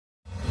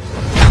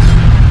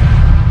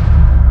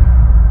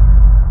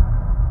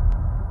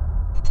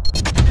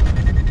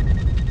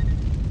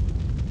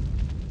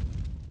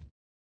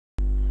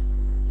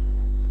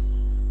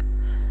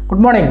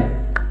Good morning.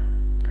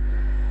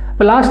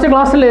 Last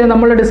class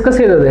we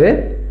discussed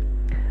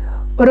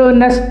ഒരു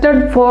nested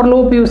for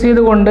loop use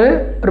ചെയ്തുകൊണ്ട്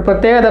ഒരു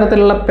പ്രത്യേക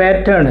തരത്തിലുള്ള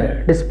പാറ്റേൺ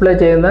ഡിസ്പ്ലേ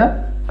ചെയ്യുന്ന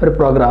ഒരു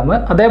പ്രോഗ്രാം,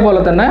 അതേപോലെ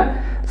തന്നെ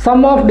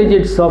some of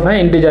digits of A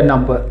integer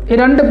number. ഈ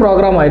രണ്ട്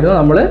പ്രോഗ്രാം ആയിരുന്നു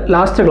നമ്മൾ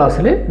ലാസ്റ്റ്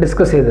ക്ലാസ്സിൽ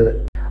ഡിസ്കസ് ചെയ്തത്.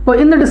 അപ്പോൾ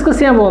ഇന്ന് ഡിസ്കസ്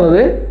ചെയ്യാൻ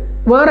പോകുന്നത്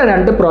വേറെ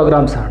രണ്ട്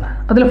പ്രോഗ്രാംസ് ആണ്.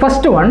 അതിൽ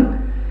first one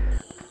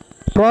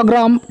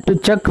programme to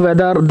check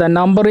whether the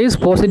number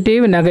is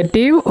positive,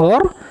 negative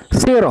or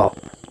zero.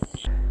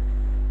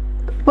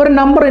 ഒരു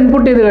നമ്പർ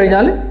ഇൻപുട്ട് ചെയ്ത്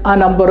കഴിഞ്ഞാൽ ആ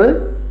നമ്പർ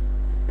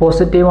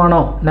പോസിറ്റീവ്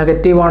ആണോ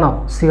നെഗറ്റീവ് ആണോ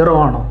സീറോ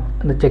ആണോ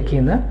എന്ന് ചെക്ക്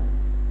ചെയ്യുന്ന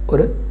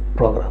ഒരു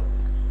പ്രോഗ്രാം.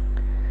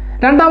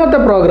 രണ്ടാമത്തെ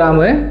പ്രോഗ്രാം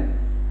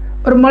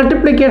ഒരു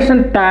multiplication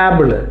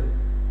table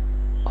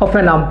of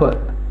A number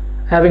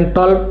having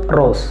 12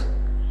 rose.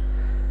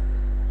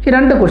 ഈ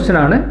രണ്ട്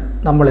ക്വസ്റ്റ്യനാണ്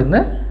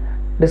നമ്മളിന്ന്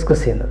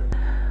ഡിസ്കസ് ചെയ്യുന്നത്.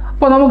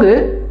 അപ്പോൾ നമുക്ക്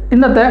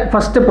ഇന്നത്തെ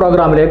ഫസ്റ്റ്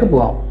പ്രോഗ്രാമിലേക്ക്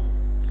പോകാം.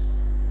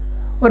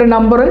 ഒരു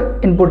നമ്പർ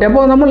ഇൻപുട്ട്.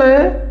 അപ്പോൾ നമ്മൾ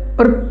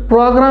ഒരു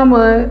പ്രോഗ്രാം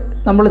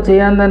നമ്മൾ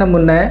ചെയ്യാൻ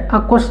മുന്നേ ആ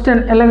ക്വസ്റ്റ്യൻ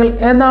അല്ലെങ്കിൽ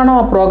ഏതാണോ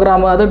ആ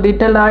പ്രോഗ്രാം അത്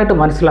ഡീറ്റെയിൽഡ് ആയിട്ട്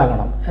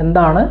മനസ്സിലാക്കണം.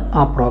 എന്താണ്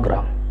ആ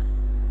പ്രോഗ്രാം,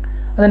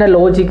 അതിൻ്റെ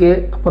ലോജിക്ക്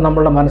അപ്പോൾ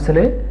നമ്മളുടെ മനസ്സിൽ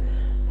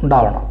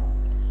ഉണ്ടാവണം.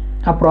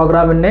 ആ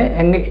പ്രോഗ്രാമിൻ്റെ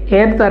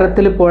ഏത്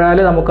തരത്തിൽ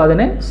പോയാലും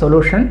നമുക്കതിന്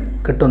സൊല്യൂഷൻ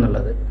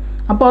കിട്ടുമെന്നുള്ളത്.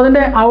 അപ്പോൾ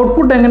അതിൻ്റെ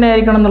ഔട്ട്പുട്ട്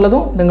എങ്ങനെയായിരിക്കണം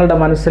എന്നുള്ളതും നിങ്ങളുടെ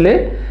മനസ്സിൽ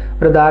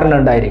ഒരു ധാരണ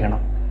ഉണ്ടായിരിക്കണം.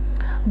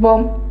 അപ്പോൾ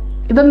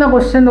ഇതെന്താ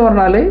ക്വസ്റ്റ്യൻ എന്ന്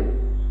പറഞ്ഞാൽ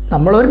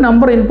നമ്മളൊരു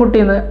നമ്പർ ഇൻപുട്ട്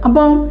ചെയ്യുന്നത്.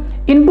 അപ്പോൾ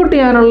ഇൻപുട്ട്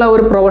ചെയ്യാനുള്ള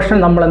ഒരു പ്രൊവിഷൻ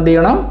നമ്മൾ എന്ത്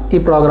ചെയ്യണം, ഈ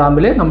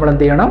പ്രോഗ്രാമിൽ നമ്മൾ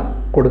എന്ത് ചെയ്യണം,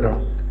 കൊടുക്കണം.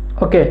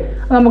 ഓക്കെ,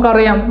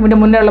 നമുക്കറിയാം ഇതിൻ്റെ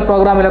മുന്നേയുള്ള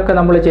പ്രോഗ്രാമിലൊക്കെ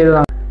നമ്മൾ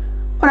ചെയ്തതാണ്.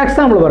 ഒരു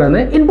എക്സാമ്പിൾ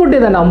പറയുന്നത്, ഇൻപുട്ട്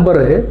ചെയ്ത നമ്പർ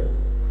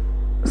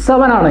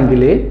 7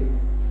 ആണെങ്കിൽ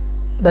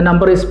ദ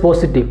നമ്പർ ഈസ്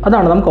പോസിറ്റീവ്,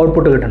 അതാണ് നമുക്ക്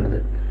ഔട്ട്പുട്ട് കിട്ടേണ്ടത്.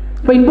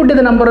 അപ്പോൾ ഇൻപുട്ട്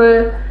ചെയ്ത നമ്പർ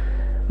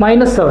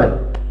 -7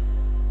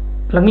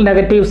 അല്ലെങ്കിൽ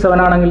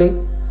 -7 ആണെങ്കിൽ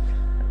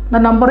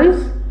ദ നമ്പർ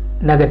ഈസ്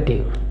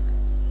നെഗറ്റീവ്.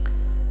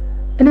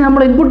 ഇനി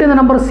നമ്മൾ ഇൻപുട്ട് ചെയ്യുന്ന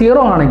നമ്പർ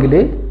 0 ആണെങ്കിൽ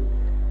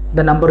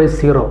ദ നമ്പർ ഈസ്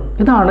 0.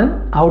 ഇതാണ്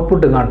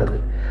ഔട്ട്പുട്ട് കാണേണ്ടത്.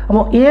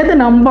 അപ്പോൾ ഏത്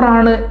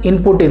നമ്പറാണ്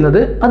ഇൻപുട്ട് ചെയ്യുന്നത്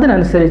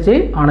അതിനനുസരിച്ച്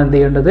ആണ് എന്ത്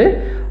ചെയ്യേണ്ടത്,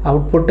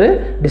 ഔട്ട്പുട്ട്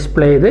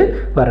ഡിസ്പ്ലേ ചെയ്ത്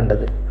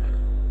വരേണ്ടത്.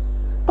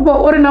 അപ്പോൾ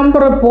ഒരു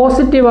നമ്പർ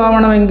പോസിറ്റീവ്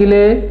ആവണമെങ്കിൽ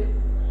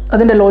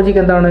അതിൻ്റെ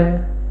ലോജിക്ക് എന്താണ്,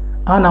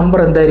 ആ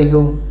നമ്പർ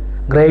എന്തായിരിക്കും,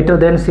 ഗ്രേറ്റർ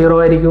ദാൻ 0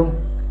 ആയിരിക്കും.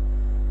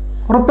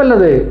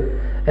 ഉറപ്പല്ലത്,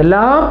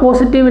 എല്ലാ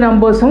പോസിറ്റീവ്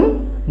നമ്പേഴ്സും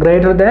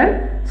ഗ്രേറ്റർ ദാൻ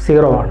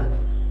 0 ആണ്.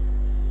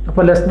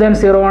 അപ്പോൾ ലെസ് ദാൻ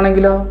 0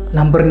 ആണെങ്കിലോ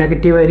നമ്പർ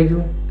നെഗറ്റീവ്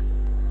ആയിരിക്കും.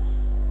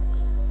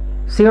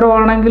 0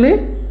 ആണെങ്കിൽ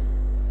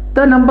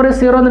ദ നമ്പർ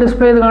 0 എന്ന്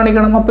ഡിസ്പ്ലേ ചെയ്ത്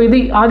കാണിക്കണം. അപ്പോൾ ഇത്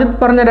ആദ്യം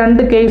പറഞ്ഞ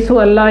രണ്ട് കേസും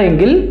അല്ല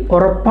എങ്കിൽ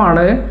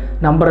ഉറപ്പാണ്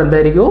നമ്പർ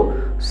എന്തായിരിക്കും,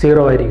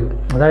 0 ആയിരിക്കും.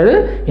 അതായത്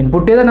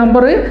ഇൻപുട്ട് ചെയ്ത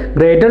നമ്പർ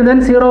ഗ്രേറ്റർ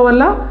ദാൻ 0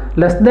 അല്ല,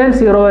 ലെസ് ദാൻ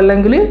 0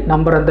 അല്ലെങ്കിൽ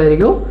നമ്പർ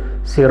എന്തായിരിക്കും,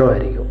 0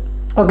 ആയിരിക്കും.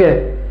 ഓക്കെ,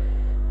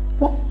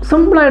 അപ്പോൾ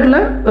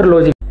സിമ്പിളായിട്ടുള്ള ഒരു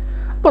ലോജിക്.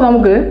 അപ്പോൾ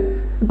നമുക്ക്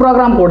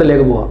പ്രോഗ്രാം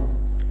കോഡിലേക്ക് പോകാം.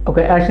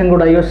 Okay, action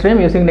code IO stream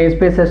using name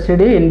space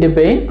std ഇൻറ്റ്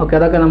pain. Okay,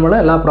 അതൊക്കെ നമ്മൾ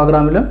എല്ലാ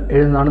പ്രോഗ്രാമിലും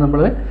എഴുതുന്നതാണ്, നമ്മൾ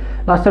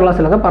ലാസ്റ്റ്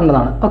ക്ലാസ്സിലൊക്കെ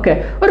പറഞ്ഞതാണ്. ഓക്കെ,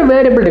 ഒരു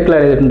വേരിയബിൾ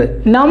ഡിക്ലെയർ ചെയ്തിട്ടുണ്ട്,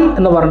 നം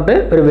എന്ന് പറഞ്ഞിട്ട്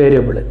ഒരു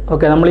വേരിയബിൾ.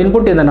 ഓക്കെ, നമ്മൾ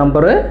ഇൻപുട്ട് ചെയ്യുന്ന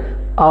നമ്പർ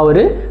ആ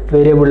ഒരു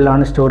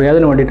വേരിയബിളിലാണ് സ്റ്റോർ ചെയ്യുക.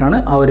 അതിന് വേണ്ടിയിട്ടാണ്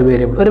ആ ഒരു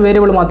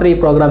വേരിയബിൾ മാത്രമേ ഈ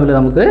പ്രോഗ്രാമിൽ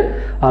നമുക്ക്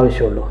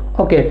ആവശ്യമുള്ളൂ.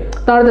 ഓക്കെ,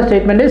 താഴത്തെ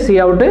statement C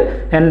out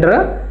enter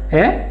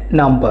A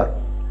number.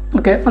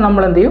 Okay, അപ്പോൾ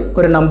നമ്മൾ എന്ത് ചെയ്യും,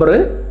 ഒരു നമ്പർ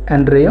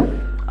എൻ്റർ ചെയ്യും.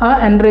 ആ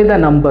എൻ്റർ ചെയ്ത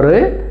നമ്പർ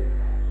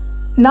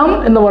നം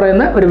എന്ന്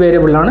പറയുന്ന ഒരു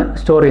വേരിയബിളിലാണ്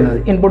സ്റ്റോർ ചെയ്യുന്നത്.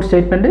 ഇൻപുട്ട്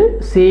സ്റ്റേറ്റ്മെൻറ്റ്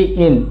സി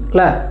ഇൻ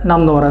അല്ലേ, നം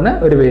എന്ന് പറയുന്ന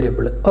ഒരു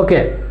വേരിയബിൾ. ഓക്കെ,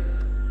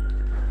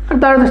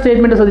 താഴത്തെ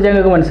സ്റ്റേറ്റ്മെൻറ്റ് ശ്രദ്ധിച്ചാൽ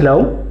നിങ്ങൾക്ക്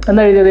മനസ്സിലാവും.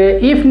 എന്താ എഴുതിയത്,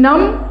 ഇഫ് നം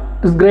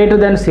ഇസ് ഗ്രേറ്റർ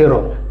ദാൻ 0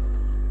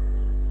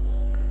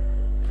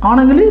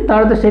 ആണെങ്കിൽ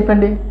താഴത്തെ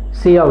statement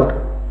C out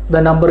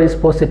the number is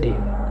positive.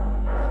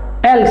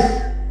 Else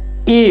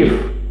if,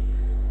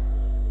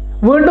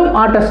 വീണ്ടും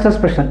ആ ടെസ്റ്റ്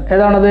എക്സ്പ്രഷൻ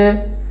ഏതാണത്,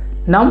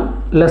 നം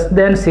ലെസ്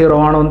ദാൻ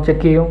 0 ആണോ എന്ന്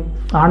ചെക്ക് ചെയ്യും.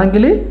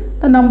 ആണെങ്കിൽ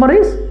the number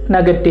is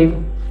negative.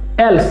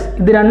 Else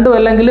ഇത് രണ്ടും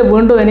അല്ലെങ്കിൽ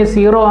വീണ്ടും ഇനി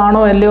 0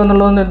 ആണോ അല്ലയോ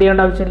എന്നുള്ളതൊന്നും എന്ത്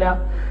ചെയ്യേണ്ട ആവശ്യമില്ല,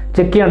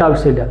 ചെക്ക് ചെയ്യേണ്ട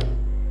ആവശ്യമില്ല.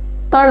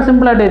 താഴെ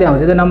സിമ്പിളായിട്ട് എഴുതിയാൽ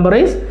മതി, ഇത് നമ്പർ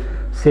ഈസ്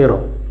 0.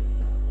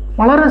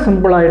 വളരെ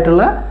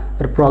സിമ്പിളായിട്ടുള്ള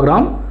ഒരു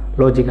പ്രോഗ്രാം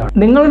ലോജിക്കാണ്.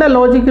 നിങ്ങളുടെ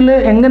ലോജിക്കിൽ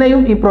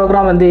എങ്ങനെയും ഈ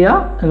പ്രോഗ്രാം എന്ത് ചെയ്യുക,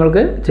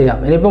 നിങ്ങൾക്ക് ചെയ്യാം.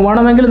 ഇനിയിപ്പോൾ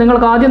വേണമെങ്കിൽ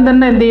നിങ്ങൾക്ക് ആദ്യം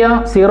തന്നെ എന്ത്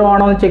ചെയ്യുക, 0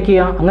 ആണോ എന്ന് ചെക്ക്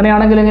ചെയ്യുക.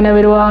 അങ്ങനെയാണെങ്കിൽ എങ്ങനെ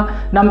വരിക,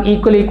 നം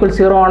ഈക്വൽ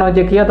 0 ആണോ എന്ന്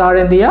ചെക്ക് ചെയ്യുക.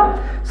 താഴെ എന്ത് ചെയ്യുക,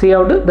 C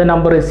out the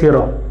number is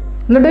 0.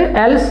 എന്നിട്ട്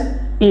എൽസ്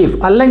ഇഫ്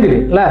അല്ലെങ്കിൽ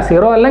അല്ലേ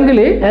 0 അല്ലെങ്കിൽ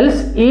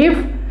എൽസ് ഇഫ്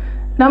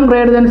നം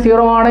ഗ്രേറ്റർ ദാൻ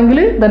 0 ആണെങ്കിൽ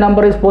the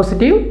number is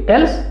positive,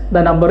 else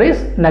the number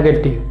is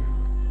negative.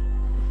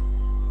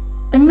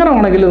 എങ്ങനെ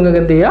വേണമെങ്കിലും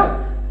നിങ്ങൾക്ക് എന്ത്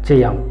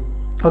ചെയ്യാം.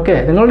 ഓക്കെ,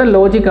 നിങ്ങളുടെ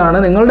ലോജിക്കാണ്,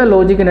 നിങ്ങളുടെ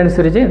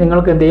ലോജിക്കിനനുസരിച്ച്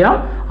നിങ്ങൾക്ക് എന്ത് ചെയ്യാം,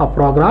 ആ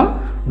പ്രോഗ്രാം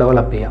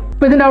ഡെവലപ്പ് ചെയ്യാം.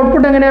 അപ്പോൾ ഇതിൻ്റെ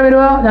ഔട്ട്പുട്ട് എങ്ങനെയാണ്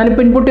വരിക,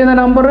 ഞാനിപ്പോൾ ഇൻപുട്ട് ചെയ്യുന്ന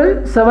നമ്പർ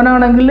 7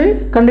 ആണെങ്കിൽ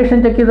കണ്ടീഷൻ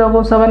ചെക്ക് ചെയ്ത്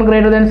നോക്കും, 7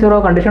 ഗ്രേറ്റർ ദാൻ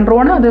 0 കണ്ടീഷൻ ട്രൂ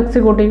ആണ്, അത്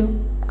എക്സിക്യൂട്ട് ചെയ്യും,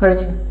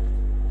 കഴിഞ്ഞ്.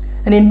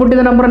 ഇനി ഇൻപുട്ട്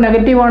ചെയ്ത നമ്പർ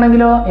നെഗറ്റീവ്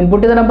ആണെങ്കിലോ,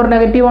 ഇൻപുട്ട് ചെയ്ത നമ്പർ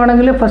നെഗറ്റീവ്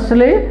ആണെങ്കിൽ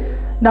ഫസ്റ്റിൽ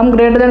നം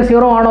ഗ്രേറ്റർ ദാൻ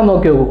 0 ആണോ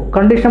നോക്കി നോക്കൂ,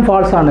 കണ്ടീഷൻ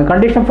ഫാൾസ് ആണ്.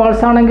 കണ്ടീഷൻ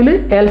ഫാൾസ് ആണെങ്കിൽ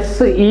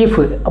എൽസ്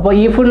ഈഫ്, അപ്പോൾ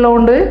ഈഫ്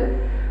ഉള്ളതുകൊണ്ട്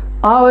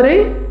ആ ഒരു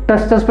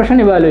ടെസ്റ്റ് എക്സ്പ്രഷൻ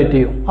ഇവാലുവേറ്റ്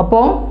ചെയ്യും.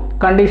 അപ്പോൾ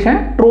കണ്ടീഷൻ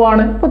ട്രൂ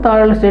ആണ്, അപ്പോൾ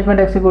താഴെയുള്ള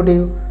സ്റ്റേറ്റ്മെൻറ്റ് എക്സിക്യൂട്ട്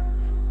ചെയ്യും,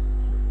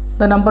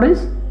 ദ നമ്പർ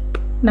ഈസ്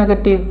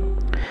നെഗറ്റീവ്.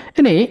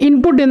 ഇനി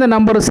ഇൻപുട്ട് ചെയ്യുന്ന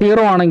നമ്പർ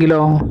 0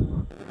 ആണെങ്കിലോ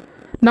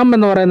നം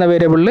എന്ന് പറയുന്ന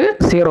വേരിയബിളിൽ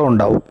 0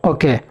 ഉണ്ടാവും.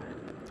 ഓക്കെ,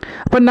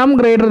 അപ്പം നം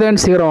ഗ്രേറ്റർ ദാൻ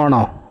 0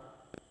 ആണോ?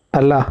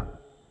 അല്ല.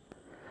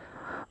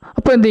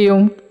 അപ്പോൾ എന്ത്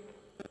ചെയ്യും?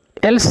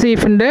 എൽസ്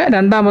ഈഫിൻ്റെ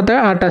രണ്ടാമത്തെ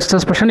ആ ടെസ്റ്റ്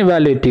എക്സ്പ്രഷൻ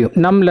ഇവാലുവേറ്റ് ചെയ്യും.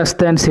 നം ലെസ്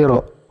ദാൻ 0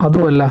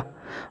 അതുമല്ല.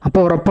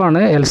 അപ്പോൾ ഉറപ്പാണ്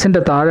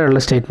എൽസിൻ്റെ താഴെയുള്ള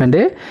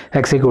സ്റ്റേറ്റ്മെൻറ്റ്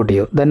എക്സിക്യൂട്ട്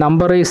ചെയ്യും. ദ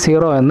നമ്പർ ഈസ്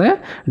 0 എന്ന്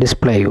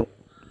ഡിസ്പ്ലേ ചെയ്യും.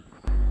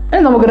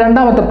 ഇനി നമുക്ക്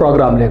രണ്ടാമത്തെ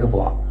പ്രോഗ്രാമിലേക്ക്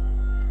പോവാം.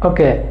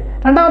 ഓക്കെ,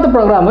 രണ്ടാമത്തെ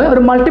പ്രോഗ്രാം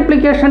ഒരു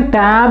മൾട്ടിപ്ലിക്കേഷൻ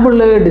ടാബിൾ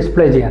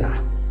ഡിസ്പ്ലേ ചെയ്യാനാണ്.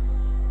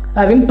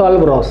 Having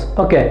 12 rose.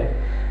 ഓക്കെ,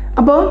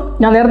 അപ്പോൾ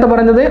ഞാൻ നേരത്തെ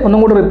പറഞ്ഞത് ഒന്നും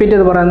കൂടി റിപ്പീറ്റ്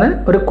ചെയ്ത് പറയുന്നത്,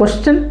 ഒരു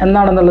ക്വസ്റ്റ്യൻ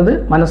എന്താണെന്നുള്ളത്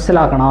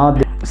മനസ്സിലാക്കണം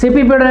ആദ്യം.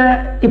 CPP-യുടെ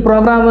ഈ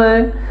പ്രോഗ്രാം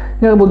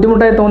നിങ്ങൾക്ക്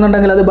ബുദ്ധിമുട്ടായി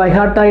തോന്നുന്നുണ്ടെങ്കിൽ അത്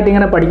ബൈഹാർട്ടായിട്ട്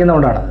ഇങ്ങനെ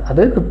പഠിക്കുന്നതുകൊണ്ടാണ്.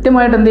 അത്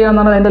കൃത്യമായിട്ട് എന്ത്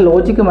ചെയ്യാമെന്നാണ് അതിൻ്റെ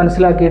ലോജിക്ക്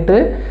മനസ്സിലാക്കിയിട്ട്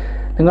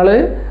നിങ്ങൾ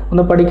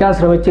ഒന്ന് പഠിക്കാൻ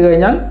ശ്രമിച്ചു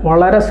കഴിഞ്ഞാൽ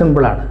വളരെ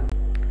സിമ്പിളാണ്.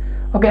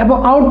 ഓക്കെ, അപ്പോൾ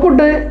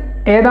ഔട്ട്പുട്ട്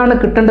ഏതാണ്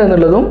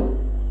കിട്ടേണ്ടതെന്നുള്ളതും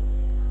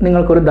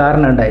നിങ്ങൾക്കൊരു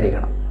ധാരണ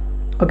ഉണ്ടായിരിക്കണം.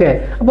 ഓക്കെ,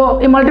 അപ്പോൾ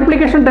ഈ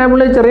മൾട്ടിപ്ലിക്കേഷൻ ടേബിൾ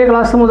ചെറിയ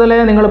ക്ലാസ് മുതലേ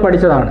നിങ്ങൾ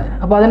പഠിച്ചതാണ്.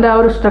 അപ്പോൾ അതിൻ്റെ ആ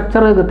ഒരു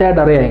സ്ട്രക്ചർ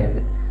കൃത്യമായിട്ട് അറിയാം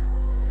നിങ്ങൾക്ക്.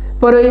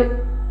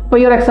 ഇപ്പോൾ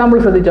ഈ ഒരു എക്സാമ്പിൾ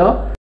ശ്രദ്ധിച്ചോ.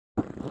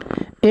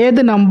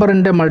 ഏത്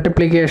നമ്പറിൻ്റെ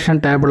മൾട്ടിപ്ലിക്കേഷൻ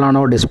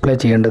ടേബിളാണോ ഡിസ്പ്ലേ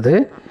ചെയ്യേണ്ടത്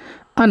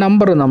ആ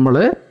നമ്പർ നമ്മൾ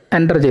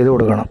എൻ്റർ ചെയ്ത്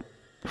കൊടുക്കണം.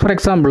 ഫോർ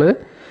എക്സാമ്പിൾ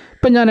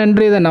ഇപ്പം ഞാൻ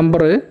എൻ്റർ ചെയ്ത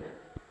നമ്പർ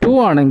 2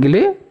 ആണെങ്കിൽ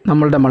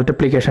നമ്മളുടെ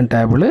മൾട്ടിപ്ലിക്കേഷൻ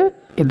ടേബിൾ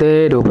ഇതേ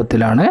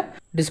രൂപത്തിലാണ്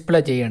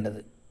ഡിസ്പ്ലേ ചെയ്യേണ്ടത്.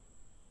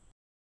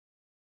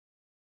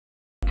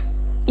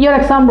 ഈ ഒരു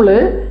എക്സാമ്പിൾ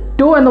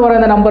 2 എന്ന്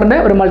പറയുന്ന നമ്പറിൻ്റെ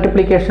ഒരു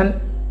മൾട്ടിപ്ലിക്കേഷൻ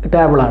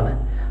ടേബിളാണ്.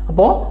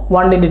 അപ്പോൾ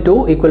 1 × 2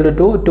 =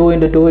 2, 2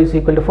 × 2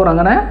 = 4,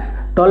 അങ്ങനെ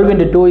 12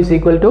 × 2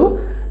 =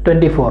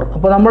 24.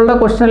 അപ്പോൾ നമ്മളുടെ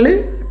ക്വസ്റ്റനിൽ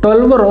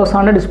 12 റോസ്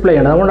ആണ് ഡിസ്പ്ലേ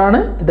ചെയ്യേണ്ടത്. അതുകൊണ്ടാണ്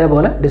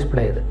ഇതേപോലെ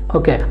ഡിസ്പ്ലേ ചെയ്ത്.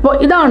 ഓക്കെ, അപ്പോൾ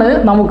ഇതാണ്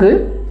നമുക്ക്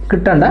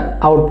കിട്ടേണ്ട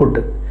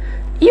ഔട്ട്പുട്ട്.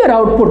 ഈ ഒരു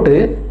ഔട്ട്പുട്ട്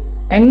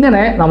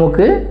എങ്ങനെ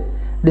നമുക്ക്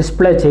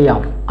ഡിസ്പ്ലേ ചെയ്യാം,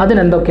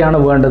 അതിനെന്തൊക്കെയാണ്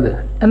വേണ്ടത്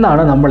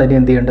എന്നാണ് നമ്മൾ ഇനി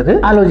എന്ത് ചെയ്യേണ്ടത്,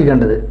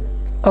 ആലോചിക്കേണ്ടത്.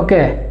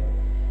 ഓക്കെ,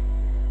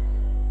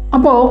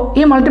 അപ്പോൾ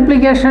ഈ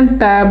മൾട്ടിപ്ലിക്കേഷൻ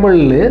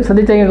ടേബിളിൽ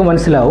ശ്രദ്ധിച്ചാൽ നിങ്ങൾക്ക്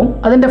മനസ്സിലാവും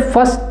അതിൻ്റെ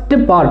ഫസ്റ്റ്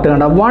പാർട്ട്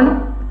കണ്ട 1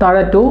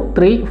 താഴെ 2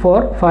 3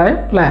 4 5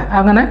 അല്ലേ,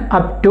 അങ്ങനെ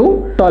അപ് ടു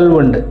 12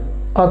 ഉണ്ട്.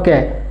 ഓക്കെ,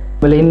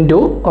 ഇൻറ്റു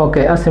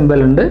ഓക്കെ ആ സിമ്പിൾ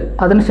ഉണ്ട്.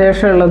 അതിന്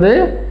ശേഷമുള്ളത്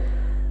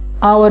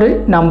ആ ഒരു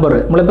നമ്പർ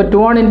നമ്മളിപ്പോൾ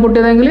 2 ആണ് ഇൻപുട്ട്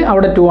ചെയ്തതെങ്കിൽ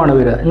അവിടെ 2 ആണ്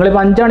വരിക.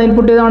 നിങ്ങളിപ്പോൾ 5 ആണ്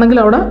ഇൻപുട്ട് ചെയ്തതാണെങ്കിൽ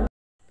അവിടെ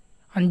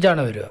 5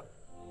 ആണ് വരിക.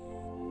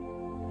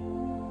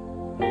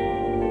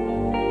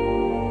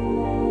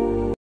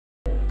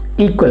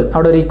 ഈക്വൽ,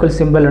 അവിടെ ഒരു ഈക്വൽ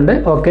സിമ്പിൾ ഉണ്ട്.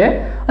 ഓക്കെ,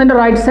 അതിൻ്റെ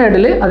റൈറ്റ്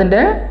സൈഡിൽ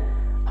അതിൻ്റെ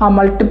ആ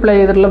മൾട്ടിപ്ലൈ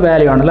ചെയ്തിട്ടുള്ള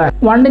വാല്യൂ ആണ് അല്ലേ.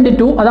 1 ×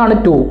 2 അതാണ്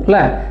 2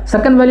 അല്ലേ.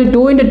 സെക്കൻഡ് വാല്യൂ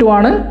 2 × 2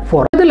 ആണ്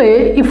 4. ഇതിൽ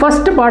ഈ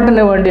ഫസ്റ്റ്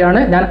പാർട്ടിന് വേണ്ടിയാണ്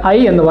ഞാൻ I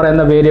എന്ന്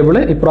പറയുന്ന വേരിയബിൾ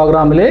ഈ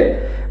പ്രോഗ്രാമിൽ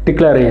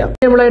ഡിക്ലെയർ ചെയ്യാം.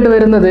 വേരിയബിളായിട്ട്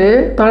വരുന്നത്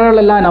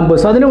താഴെയുള്ള എല്ലാ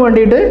നമ്പേഴ്സും. അതിന്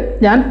വേണ്ടിയിട്ട്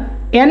ഞാൻ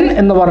n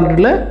എന്ന്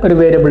പറഞ്ഞിട്ടുള്ള ഒരു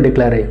വേരിയബിൾ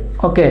ഡിക്ലെയർ ചെയ്യും.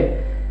 ഓക്കെ,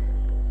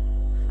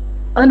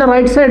 അതിൻ്റെ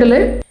റൈറ്റ് സൈഡിൽ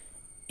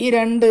ഈ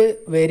രണ്ട്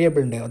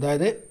വേരിയബിളിൻ്റെയും,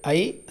 അതായത്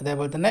I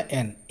അതേപോലെ തന്നെ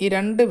n, ഈ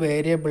രണ്ട്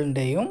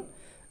വേരിയബിളിൻ്റെയും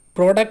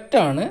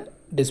പ്രൊഡക്റ്റാണ്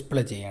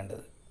ഡിസ്പ്ലേ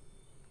ചെയ്യേണ്ടത്.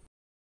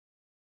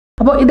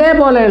 അപ്പോൾ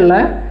ഇതേപോലെയുള്ള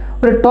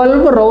ഒരു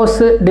 12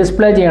 റോസ്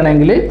ഡിസ്പ്ലേ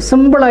ചെയ്യണമെങ്കിൽ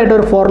സിമ്പിളായിട്ട്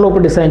ഒരു ഫോർ ലൂപ്പ്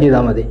ഡിസൈൻ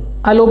ചെയ്താൽ മതി.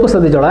 ആ loop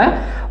ശ്രദ്ധിച്ചോളെ.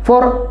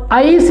 Four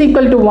I =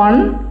 1,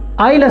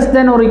 I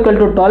 <= or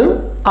 12,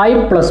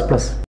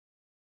 I++.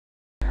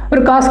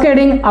 ഒരു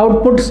കാസ്കേഡിങ്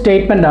ഔട്ട്പുട്ട്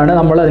സ്റ്റേറ്റ്മെൻ്റ് ആണ്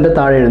നമ്മൾ അതിൻ്റെ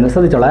താഴെ എഴുതുന്നത്.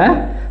 ശ്രദ്ധിച്ചോളെ.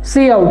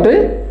 Cout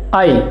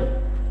I.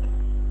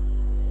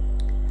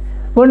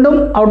 വീണ്ടും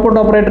ഔട്ട്പുട്ട്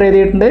ഓപ്പറേറ്റർ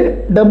എഴുതിയിട്ടുണ്ട്.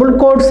 ഡബിൾ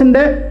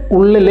കോഡ്സിൻ്റെ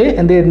ഉള്ളിൽ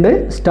എന്ത് ചെയ്തിട്ടുണ്ട്,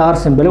 സ്റ്റാർ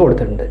സിമ്പിൾ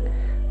കൊടുത്തിട്ടുണ്ട്.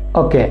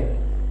 ഓക്കെ,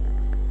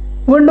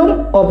 വീണ്ടും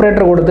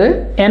ഓപ്പറേറ്റർ കൊടുത്ത്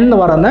n എന്ന്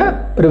പറയുന്ന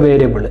ഒരു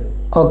വേരിയബിൾ.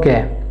 ഓക്കെ,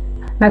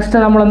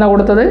 നെക്സ്റ്റ് നമ്മൾ എന്താ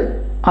കൊടുത്തത്,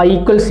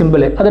 ഈക്വൽ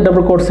സിമ്പിൾ, അത്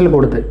ഡബിൾ കോഡ്സിൽ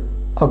കൊടുത്ത്.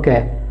 ഓക്കെ,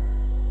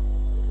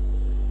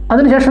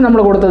 അതിനുശേഷം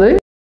നമ്മൾ കൊടുത്തത്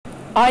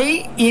I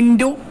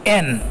 ×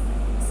 n.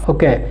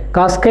 Okay,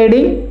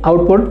 cascading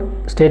output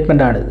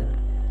statement ആണിത്.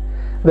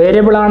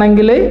 വേരിയബിൾ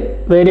ആണെങ്കിൽ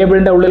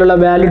വേരിയബിളിൻ്റെ ഉള്ളിലുള്ള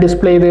വാല്യൂ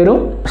ഡിസ്പ്ലേ ചെയ്ത് തരും.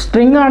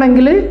 സ്ട്രിങ്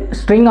ആണെങ്കിൽ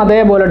സ്ട്രിങ്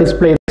അതേപോലെ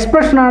ഡിസ്പ്ലേ ചെയ്യും.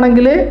 എക്സ്പ്രഷൻ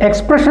ആണെങ്കിൽ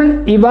എക്സ്പ്രഷൻ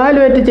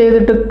ഇവാലുവേറ്റ്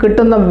ചെയ്തിട്ട്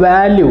കിട്ടുന്ന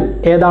വാല്യൂ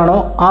ഏതാണോ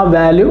ആ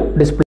വാല്യൂ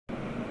ഡിസ്പ്ലേ.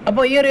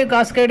 അപ്പോൾ ഈ ഒരു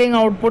കാസ്കേഡിങ്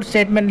ഔട്ട്പുട്ട്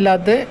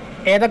സ്റ്റേറ്റ്മെൻറ്റിനകത്ത്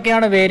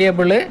ഏതൊക്കെയാണ്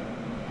വേരിയബിൾ,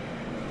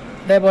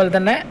 അതേപോലെ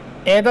തന്നെ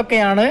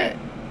ഏതൊക്കെയാണ്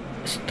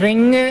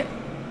സ്ട്രിങ്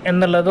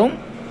എന്നുള്ളതും,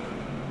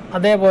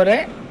 അതേപോലെ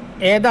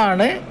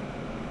ഏതാണ്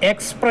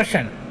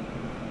എക്സ്പ്രഷൻ,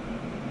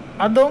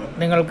 അതും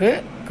നിങ്ങൾക്ക്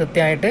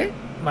കൃത്യമായിട്ട്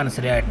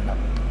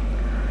മനസ്സിലായിട്ടുണ്ടാവും.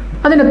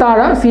 അതിന്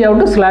താഴെ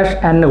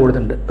Cout/n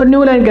കൊടുത്തിട്ടുണ്ട്. ഒരു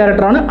ന്യൂ ലൈൻ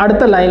ക്യാരക്ടറാണ്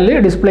അടുത്ത ലൈനിൽ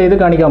ഡിസ്പ്ലേ ചെയ്ത്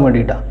കാണിക്കാൻ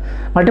വേണ്ടിയിട്ടാണ്.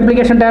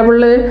 മൾട്ടിപ്ലിക്കേഷൻ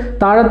ടേബിളിൽ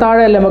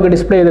താഴെ അല്ലേ നമുക്ക്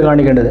ഡിസ്പ്ലേ ചെയ്ത്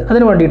കാണിക്കേണ്ടത്,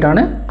 അതിന്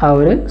വേണ്ടിയിട്ടാണ് ആ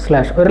ഒരു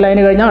സ്ലാഷ്. ഒരു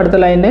ലൈന് കഴിഞ്ഞാൽ അടുത്ത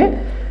ലൈനിന്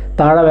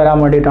താഴെ വരാൻ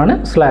വേണ്ടിയിട്ടാണ്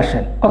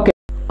 /n. ഓക്കെ,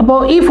 അപ്പോൾ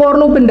ഈ ഫോർ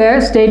ലൂപ്പിൻ്റെ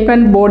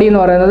സ്റ്റേറ്റ്മെൻറ്റ് ബോഡി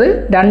എന്ന് പറയുന്നത്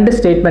 2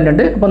 സ്റ്റേറ്റ്മെൻറ്റ്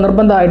ഉണ്ട്. അപ്പോൾ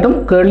നിർബന്ധമായിട്ടും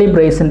കേർലി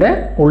ബ്രേസിൻ്റെ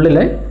ഉള്ളിൽ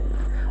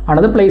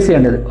ആണത് പ്ലേസ്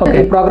ചെയ്യേണ്ടത്. ഓക്കെ,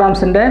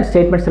 പ്രോഗ്രാംസിൻ്റെ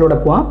സ്റ്റേറ്റ്മെൻറ്റ്സിലൂടെ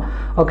പോവാം.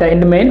 Okay,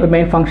 in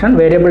main function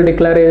variable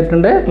declare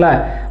ചെയ്തിട്ടുണ്ട് അല്ലേ.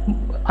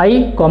 I,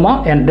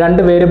 n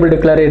 2 വേരിയബിൾ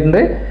ഡിക്ലെയർ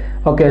ചെയ്തിട്ടുണ്ട്.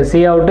 ഓക്കെ,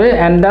 Cout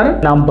എൻ്റർ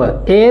നമ്പർ,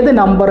 ഏത്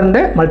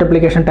നമ്പറിൻ്റെ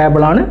മൾട്ടിപ്ലിക്കേഷൻ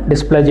ടേബിളാണ്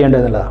ഡിസ്പ്ലേ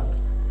ചെയ്യേണ്ടത് എന്നുള്ളതാണ്.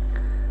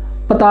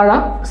 അപ്പോൾ താഴെ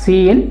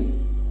Cin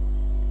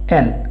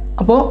n.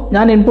 അപ്പോൾ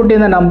ഞാൻ ഇൻപുട്ട്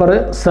ചെയ്യുന്ന നമ്പർ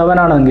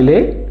 7 ആണെങ്കിൽ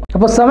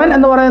അപ്പോൾ 7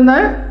 എന്ന് പറയുന്ന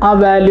ആ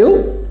വാല്യൂ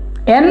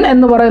n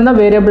എന്ന് പറയുന്ന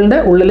വേരിയബിളിൻ്റെ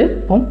ഉള്ളിൽ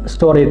ഇപ്പം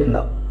സ്റ്റോർ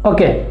ചെയ്തിട്ടുണ്ടാവും.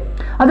 ഓക്കെ,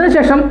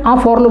 അതിനുശേഷം ആ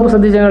ഫോർ ലൂപ്പ്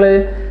ശ്രദ്ധിച്ച് ഞങ്ങൾ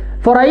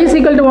four i is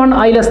equal to 1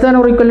 i less than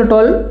or equal to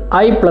 12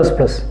 i plus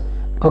plus.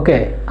 Okay,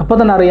 അപ്പോൾ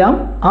തന്നെ അറിയാം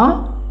ആ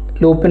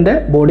ലൂപ്പിൻ്റെ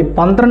ബോഡി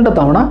 12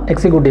 തവണ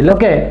എക്സിക്യൂട്ട് ചെയ്യില്ല.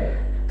 ഓക്കെ,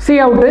 സി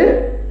ഔട്ട്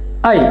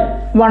i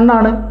 1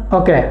 ആണ്.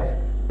 ഓക്കെ,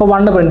 അപ്പോൾ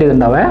 1 പ്രിൻറ്റ്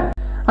ചെയ്തിട്ടുണ്ടാവേ.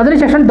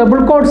 അതിനുശേഷം ഡബിൾ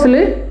കോഡ്സിൽ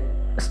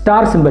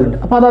സ്റ്റാർ സിമ്പിൾ ഉണ്ട്,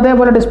 അപ്പോൾ അത്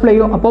അതേപോലെ ഡിസ്പ്ലേ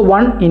ചെയ്യും. അപ്പോൾ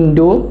 1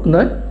 ഇൻറ്റു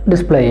എന്ന്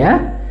ഡിസ്പ്ലേ ചെയ്യേ.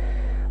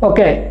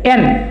 ഓക്കെ,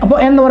 n അപ്പോൾ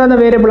n എന്ന് പറയുന്ന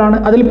വേരിയബിൾ ആണ്,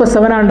 അതിലിപ്പോൾ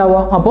 7 ആണ് ഉണ്ടാവുക.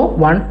 അപ്പോൾ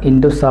 1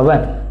 ഇൻറ്റു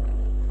 7.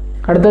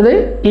 അടുത്തത്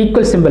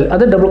ഈക്വൽ സിമ്പിൾ,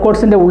 അത് ഡബിൾ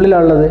കോഡ്സിൻ്റെ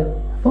ഉള്ളിലുള്ളത്.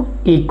 അപ്പോൾ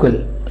ഈക്വൽ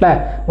അല്ലേ,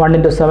 1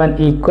 ഇൻറ്റു 7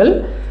 ഈക്വൽ.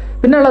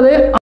 പിന്നെ ഉള്ളത്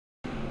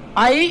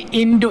i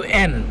ഇൻറ്റു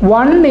n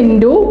 1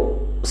 ഇൻറ്റു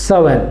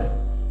 7.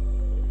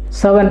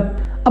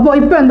 അപ്പോൾ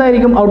ഇപ്പോൾ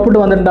എന്തായിരിക്കും output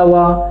വന്നിട്ടുണ്ടാവുക?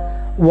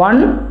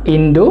 1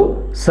 into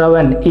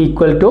 7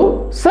 equal to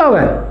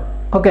 7.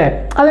 Okay,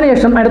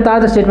 അതിനുശേഷം അതിൻ്റെ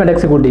താഴത്തെ സ്റ്റേറ്റ്മെൻറ്റ്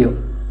എക്സിക്യൂട്ട് ചെയ്യും.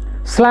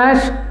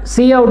 Slash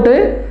C out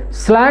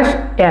slash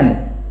n.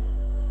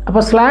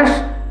 അപ്പോൾ സ്ലാഷ്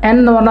n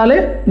എന്ന് പറഞ്ഞാൽ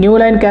ന്യൂ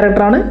ലൈൻ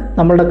ക്യാരക്ടറാണ്,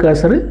 നമ്മളുടെ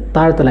കേഴ്സർ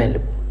താഴത്തെ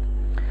ലൈനിലും.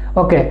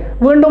 ഓക്കെ,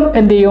 വീണ്ടും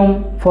എന്ത് ചെയ്യും?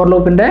 ഫോർ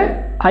ലൂപ്പിൻ്റെ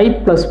i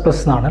പ്ലസ്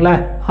പ്ലസ് എന്നാണ് അല്ലേ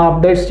ആ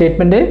അപ്ഡേറ്റ്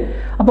സ്റ്റേറ്റ്മെൻറ്റ്.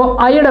 അപ്പോൾ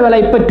ഐയുടെ വില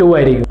ഇപ്പോൾ 2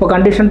 ആയിരിക്കും. ഇപ്പോൾ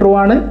കണ്ടീഷൻ ട്രൂ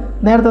ആണ്,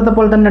 നേരത്തെ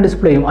പോലെ തന്നെ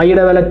ഡിസ്പ്ലേ ചെയ്യും.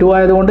 ഐയുടെ വില 2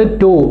 ആയതുകൊണ്ട്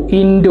 2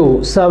 ഇൻറ്റു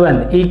 7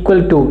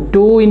 ഈക്വൽ ടു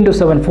 2 ഇൻറ്റു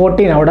 7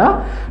 14 അവിടെ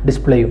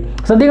ഡിസ്പ്ലേ ചെയ്യും.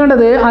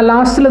 ശ്രദ്ധിക്കേണ്ടത് ആ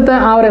ലാസ്റ്റിലത്തെ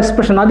ആ ഒരു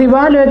എക്സ്പ്രഷൻ അത്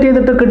ഇവാലുവേറ്റ്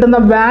ചെയ്തിട്ട് കിട്ടുന്ന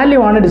വാല്യൂ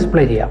ആണ്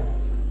ഡിസ്പ്ലേ ചെയ്യുക.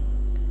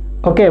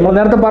 ഓക്കെ, നമ്മൾ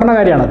നേരത്തെ പറഞ്ഞ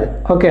കാര്യമാണത്.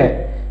 ഓക്കെ,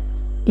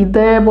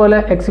 ഇതേപോലെ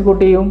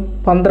എക്സിക്യൂട്ട് ചെയ്യും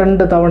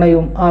 12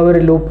 തവണയും ആ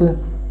ഒരു ലൂപ്പ്.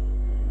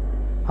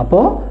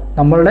 അപ്പോൾ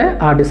നമ്മളുടെ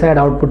ആ ഡിസൈഡ്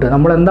ഔട്ട്പുട്ട്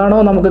നമ്മൾ എന്താണോ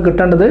നമുക്ക്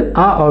കിട്ടേണ്ടത്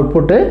ആ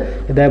ഔട്ട്പുട്ട്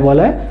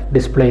ഇതേപോലെ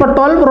ഡിസ്പ്ലേ. ഇപ്പോൾ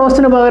 12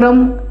 റോസിന് പകരം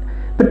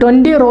ഇപ്പോൾ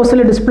 20 റോസിൽ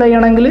ഡിസ്പ്ലേ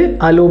ചെയ്യണമെങ്കിൽ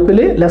ആ ലൂപ്പിൽ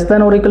ലെസ്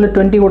ദാൻ ഓർ ഈക്വൽ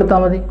 20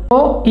 കൊടുത്താൽ മതി.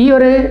 അപ്പോൾ ഈ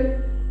ഒരു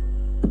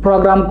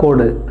പ്രോഗ്രാം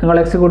കോഡ് നിങ്ങൾ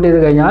എക്സിക്യൂട്ട് ചെയ്ത്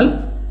കഴിഞ്ഞാൽ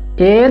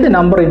ഏത്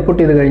നമ്പർ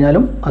ഇൻപുട്ട് ചെയ്ത്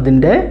കഴിഞ്ഞാലും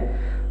അതിൻ്റെ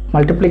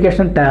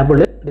മൾട്ടിപ്ലിക്കേഷൻ ടേബിൾ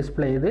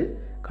ഡിസ്പ്ലേ ചെയ്ത്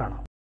കാണാം.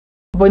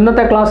 അപ്പോൾ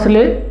ഇന്നത്തെ ക്ലാസ്സിൽ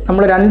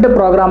നമ്മൾ 2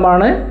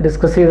 പ്രോഗ്രാമാണ്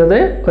ഡിസ്കസ് ചെയ്തത്.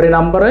 ഒരു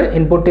നമ്പർ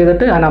ഇൻപുട്ട്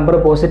ചെയ്തിട്ട് ആ നമ്പർ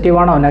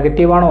പോസിറ്റീവാണോ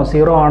നെഗറ്റീവാണോ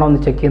 0 ആണോ എന്ന്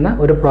ചെക്ക് ചെയ്യുന്ന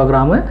ഒരു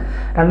പ്രോഗ്രാം.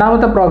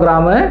 രണ്ടാമത്തെ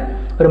പ്രോഗ്രാം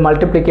ഒരു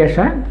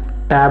മൾട്ടിപ്ലിക്കേഷൻ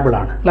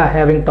ടേബിളാണ് അല്ലേ,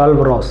 ഹാവിങ്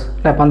 12 റോസ്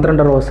അല്ലേ,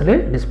 12 റോസിൽ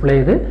ഡിസ്പ്ലേ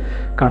ചെയ്ത്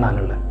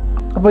കാണാനുള്ളത്.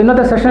 അപ്പോൾ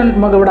ഇന്നത്തെ സെഷൻ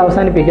നമുക്ക് ഇവിടെ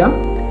അവസാനിപ്പിക്കാം.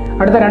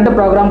 അടുത്ത 2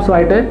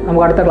 പ്രോഗ്രാംസുമായിട്ട്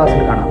നമുക്ക് അടുത്ത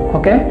ക്ലാസ്സിൽ കാണാം.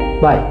 Okay,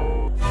 by.